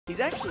He's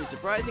actually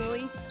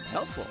surprisingly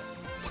helpful.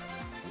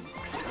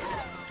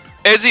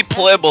 Is he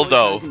playable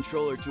though?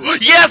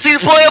 Yes, he's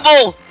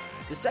playable!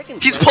 The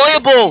second He's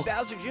playable!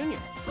 Bowser Jr.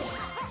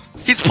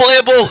 He's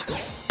playable!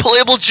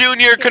 Playable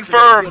Junior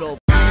confirmed!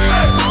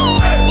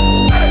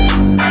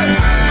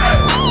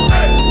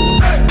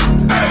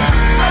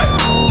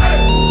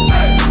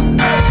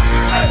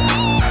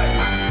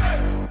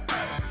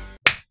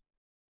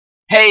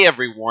 Hey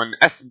everyone,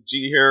 SMG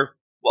here.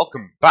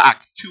 Welcome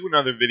back to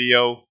another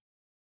video.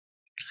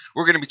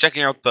 We're going to be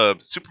checking out the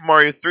Super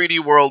Mario 3D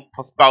World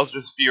plus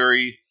Bowser's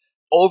Fury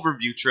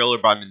overview trailer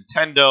by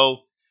Nintendo.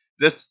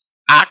 This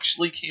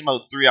actually came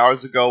out 3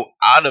 hours ago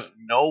out of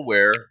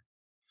nowhere.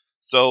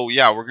 So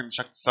yeah, we're going to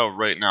check this out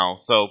right now.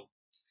 So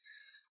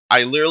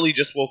I literally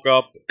just woke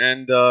up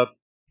and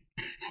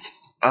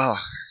I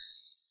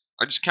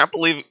just can't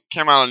believe it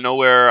came out of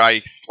nowhere.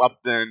 I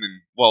slept in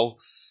and well,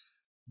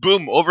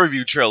 boom,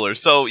 overview trailer.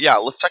 So yeah,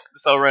 let's check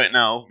this out right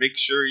now. Make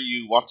sure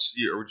you watch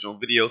the original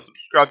video,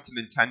 subscribe to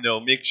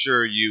Nintendo, make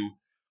sure you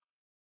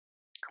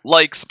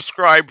like,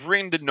 subscribe,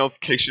 ring the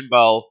notification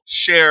bell,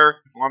 share.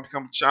 If you want to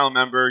become a channel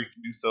member, you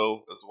can do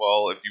so as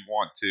well if you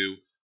want to.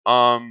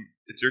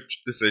 It's your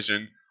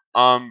decision.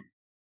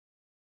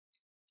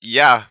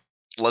 Yeah,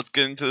 let's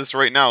get into this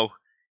right now.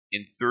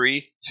 In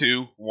 3,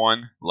 2,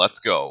 1, let's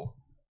go.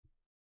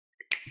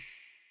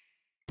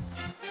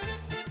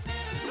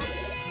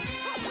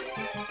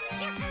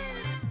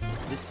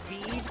 The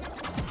speed,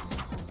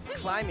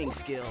 climbing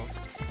skills,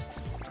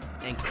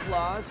 and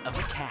claws of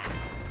a cat.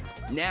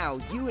 Now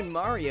you and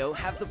Mario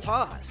have the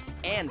paws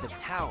and the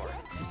power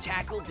to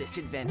tackle this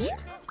adventure.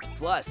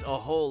 Plus a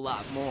whole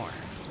lot more.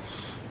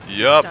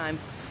 Yup. This time,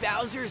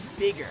 Bowser's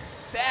bigger,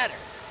 badder,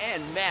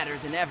 and madder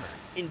than ever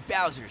in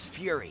Bowser's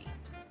Fury.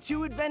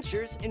 2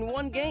 adventures in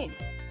one game.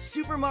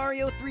 Super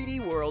Mario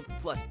 3D World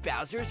plus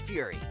Bowser's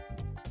Fury.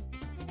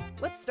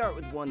 Let's start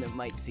with one that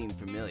might seem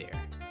familiar.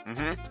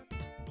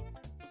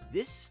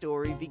 This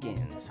story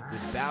begins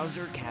with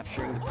Bowser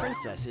capturing the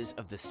princesses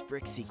of the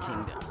Sprixie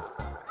Kingdom.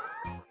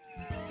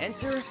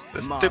 Enter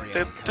the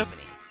Mario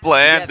Company.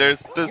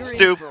 Blanders, the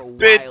stupid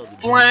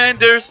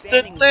Blanders.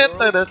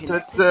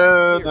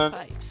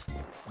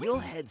 You'll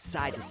head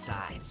side to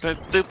side, The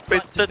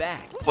front to stupid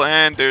back,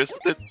 Blanders,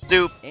 the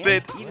stupid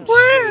and even straight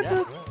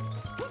Blanders.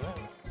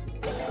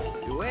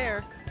 up.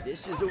 Beware,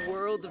 this is a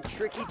world of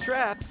tricky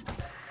traps.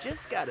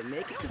 Just gotta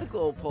make it to the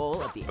goal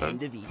pole at the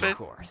end of each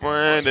course.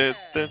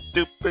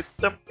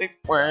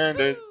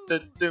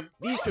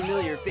 These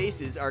familiar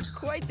faces are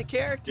quite the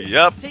characters.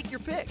 Yep. Take your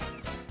pick.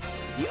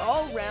 The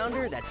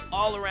all-rounder that's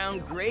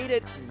all-around great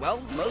at,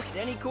 well, most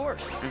any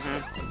course.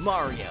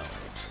 Mario.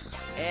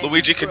 And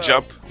Luigi can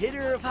jump.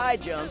 Hitter of high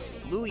jumps,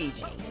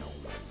 Luigi.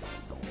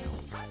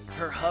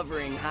 Her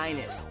hovering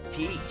highness,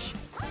 Peach.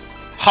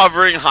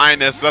 Hovering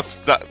Highness,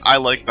 I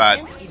like that.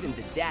 And even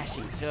the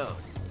dashing Toad.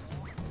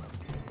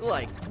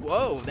 Like,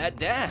 whoa, that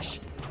dash.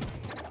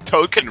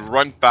 Toad can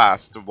run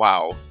fast,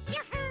 wow.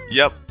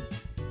 Yep.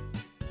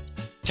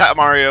 Cat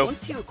Mario.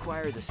 Once you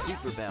acquire the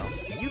Super Bell,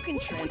 you can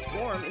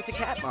transform into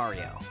Cat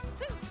Mario.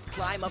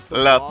 Climb up the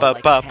wall like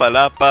a cat.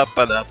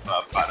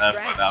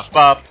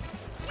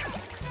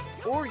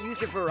 Or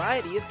use a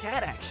variety of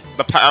cat actions.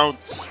 The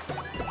pounce.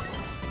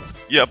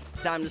 Yep.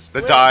 Time to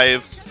split The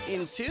dive.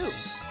 in 2.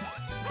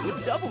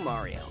 With Double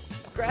Mario,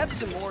 grab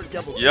some more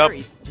double Yep.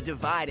 cherries to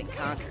divide and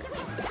conquer.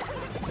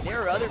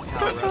 There are other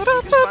power-ups you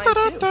can find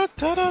too.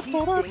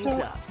 Keep things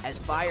up as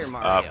Fire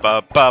Mario,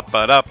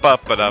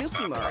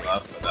 Tanuki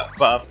Mario,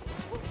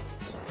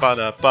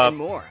 and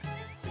more.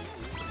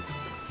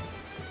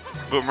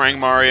 Boomerang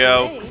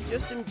Mario. Hey,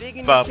 just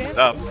embiggen your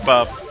chances.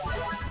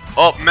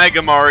 Oh,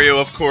 Mega Mario,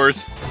 of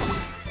course.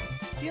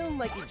 Feeling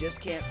like you just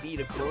can't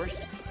beat a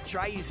course?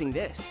 Try using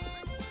this.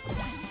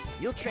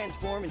 You'll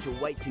transform into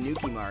White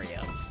Tanuki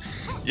Mario.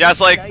 Yeah, it's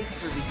like, nice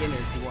for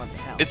beginners who want the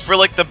help. it's for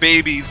like the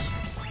babies.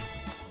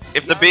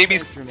 If the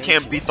babies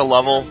can't beat the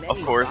level,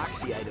 of course.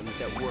 Boxy items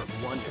that work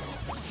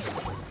wonders.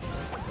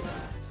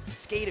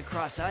 Skate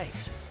across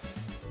ice.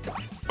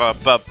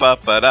 And much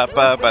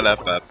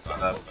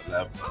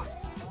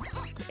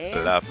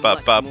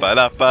more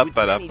with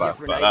many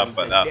different items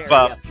that vary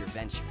up your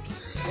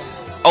ventures.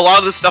 A lot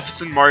of this stuff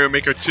is in Mario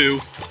Maker 2.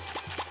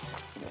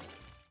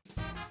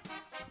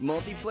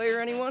 Multiplayer,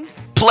 anyone?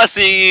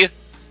 Plessy!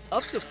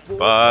 Up to 4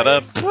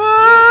 players can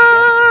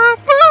explore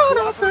together.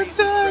 Cooperate with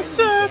friends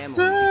and family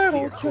to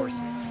clear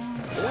courses.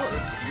 Or,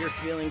 if you're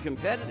feeling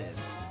competitive,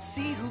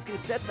 see who can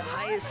set the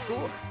highest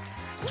score.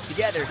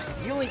 Together,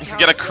 you'll encounter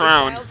get a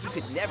crown. styles you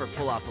could never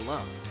pull off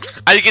alone.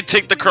 I can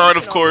take the crown,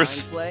 of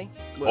course. Well,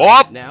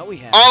 Oh! now we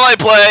have All I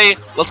play!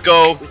 Let's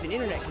go! With an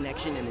internet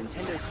connection and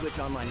Nintendo Switch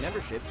Online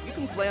membership, you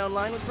can play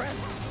online with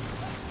friends.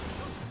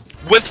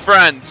 With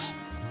friends!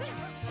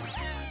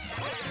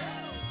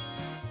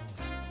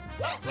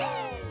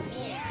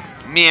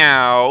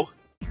 Meow.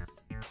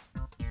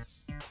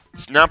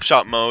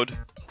 Snapshot mode.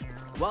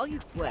 While you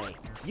play,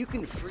 you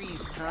can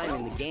freeze time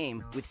in the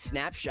game with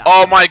snapshot.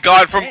 Oh my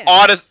god, from and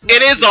Odyssey.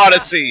 It is snapshot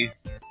Odyssey!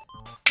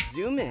 shots.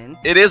 Zoom in.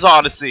 It is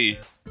Odyssey.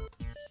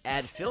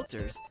 add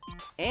filters,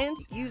 and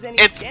use any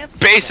It's stamps.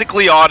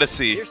 basically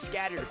Odyssey. They're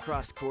scattered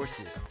across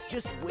courses,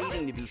 just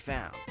waiting to be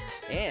found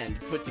and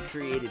put to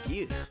creative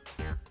use.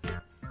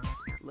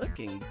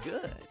 Looking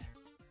good.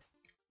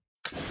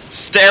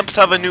 Stamps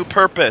have a new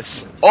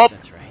purpose. Oh!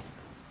 That's right.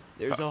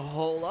 There's a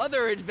whole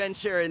other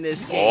adventure in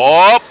this game.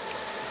 Oh!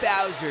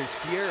 Bowser's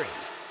Fury.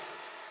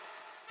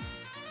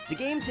 The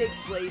game takes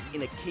place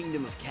in a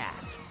kingdom of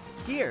cats.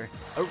 Here,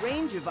 a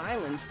range of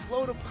islands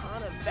float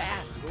upon a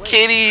vast lake.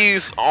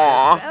 Kitties!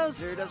 Aww.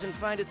 Bowser doesn't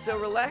find it so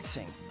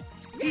relaxing.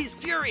 He's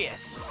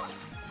furious.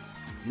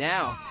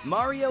 Now,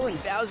 Mario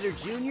and Bowser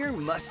Jr.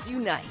 must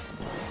unite.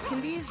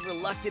 Can these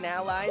reluctant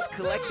allies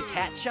collect the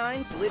cat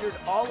shines littered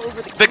all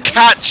over the kingdom? The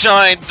cat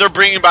shines they're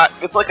bringing back.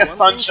 It's like a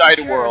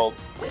sunshine world.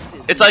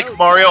 It's like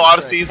Mario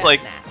Odyssey's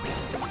like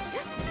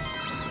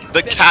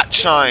the cat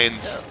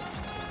shines.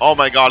 Oh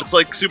my god, it's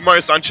like Super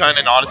Mario Sunshine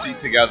and Odyssey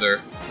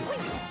together.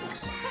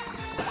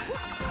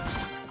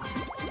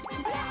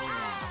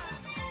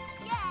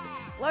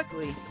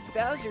 Luckily,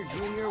 Bowser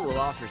Jr. will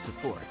offer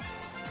support.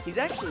 He's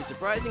actually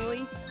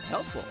surprisingly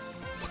helpful.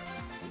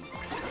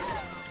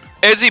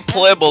 Is he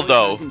playable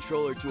though?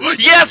 Yes,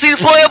 Yes, he's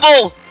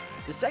playable!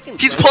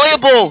 He's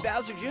playable!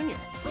 Bowser Jr.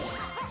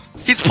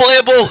 He's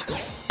playable!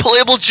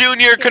 Playable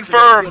Junior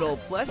confirmed! Good old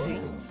Plessy.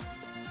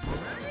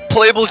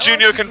 Playable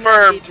Junior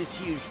confirmed! This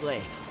huge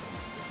lake.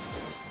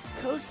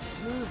 Coast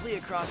smoothly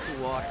across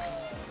the water.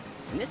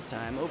 And this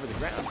time over the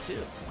ground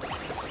too.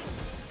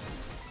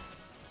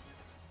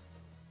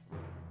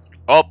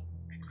 Oh,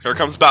 here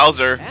comes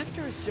Bowser.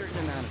 After a certain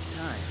amount of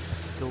time,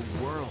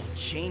 the world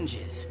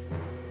changes.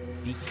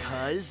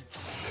 Because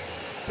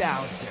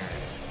Bowser.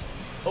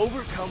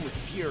 Overcome with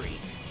fury,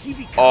 he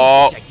becomes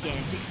a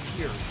gigantic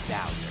Fury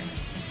Bowser.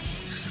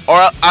 Or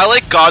I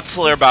like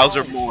Godslayer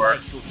Bowser His more.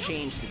 spikes will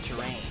change the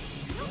terrain.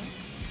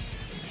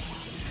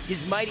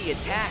 His mighty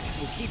attacks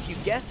will keep you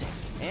guessing,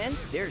 and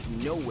there's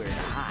nowhere to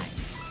hide.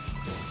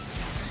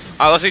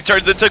 Unless he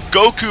turns into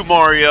Goku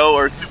Mario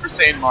or Super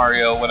Saiyan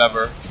Mario,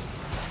 whatever.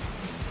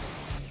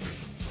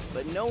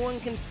 But no one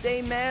can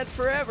stay mad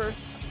forever.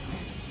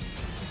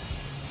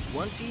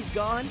 Once he's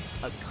gone,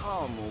 a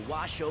calm will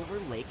wash over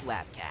Lake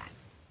Lapcat.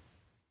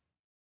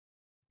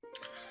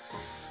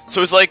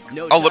 So it's like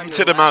No a time to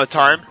limited amount of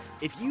relax. time?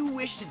 If you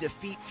wish to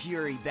defeat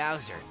Fury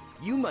Bowser,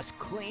 you must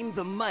claim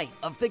the might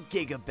of the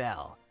Giga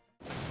Bell.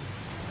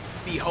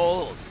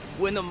 Behold,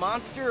 when the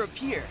monster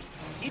appears,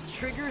 it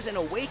triggers an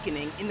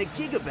awakening in the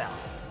Giga Bell.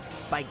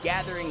 By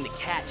gathering the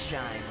cat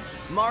shines,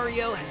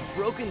 Mario has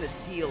broken the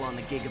seal on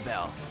the Giga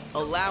Bell,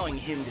 allowing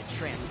him to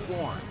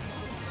transform.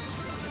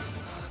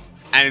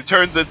 And it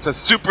turns into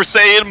Super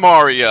Saiyan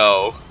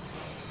Mario.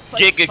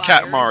 Fight Giga fire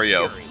Cat and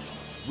Mario. fury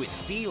with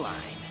feline.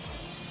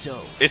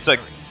 So It's furry.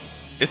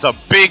 It's a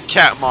big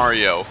cat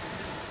Mario.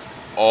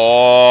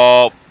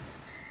 Oh.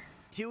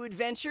 2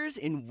 adventures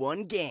in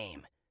 1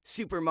 game.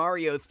 Super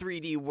Mario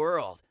 3D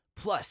World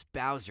plus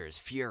Bowser's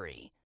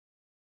Fury.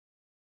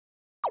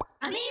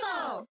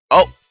 Amiibo!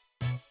 Oh.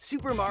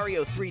 Super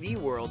Mario 3D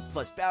World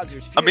plus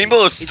Bowser's Fury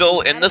Amiibo is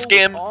still in this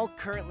compatible with game? all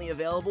currently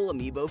available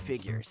Amiibo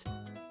figures.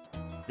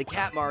 The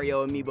Cat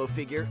Mario Amiibo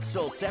figure,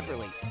 sold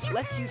separately,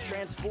 lets you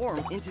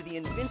transform into the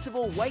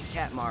invincible White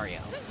Cat Mario.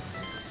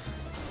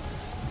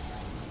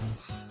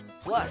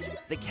 Plus,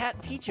 the Cat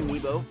Peach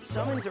Amiibo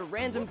summons a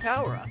random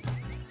power-up.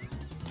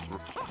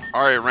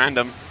 Alright,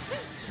 random.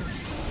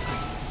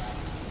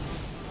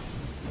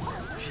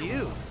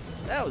 Phew,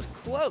 that was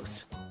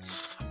close.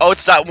 Oh,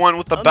 it's that one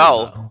with the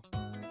bell.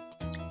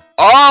 Amiibo.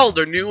 Oh,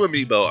 they're new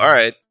Amiibo.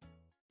 Alright.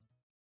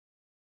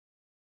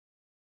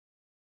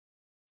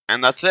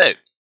 And that's it.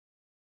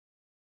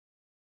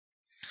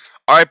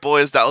 Alright,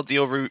 boys, that was the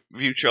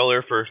overview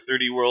trailer for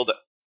 3D World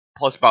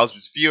plus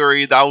Bowser's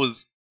Fury. That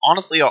was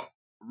honestly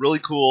really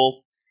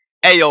cool.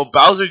 Hey, yo,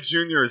 Bowser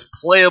Jr. is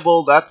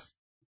playable.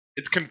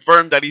 It's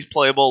confirmed that he's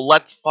playable.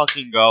 Let's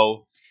fucking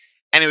go.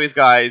 Anyways,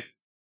 guys,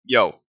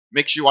 yo,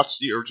 make sure you watch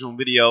the original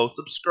video.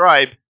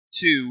 Subscribe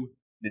to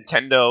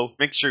Nintendo.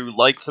 Make sure you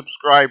like,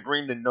 subscribe,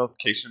 ring the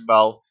notification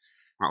bell.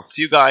 And I'll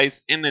see you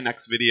guys in the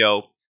next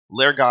video.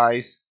 Later,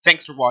 guys.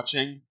 Thanks for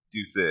watching.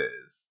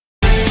 Deuces.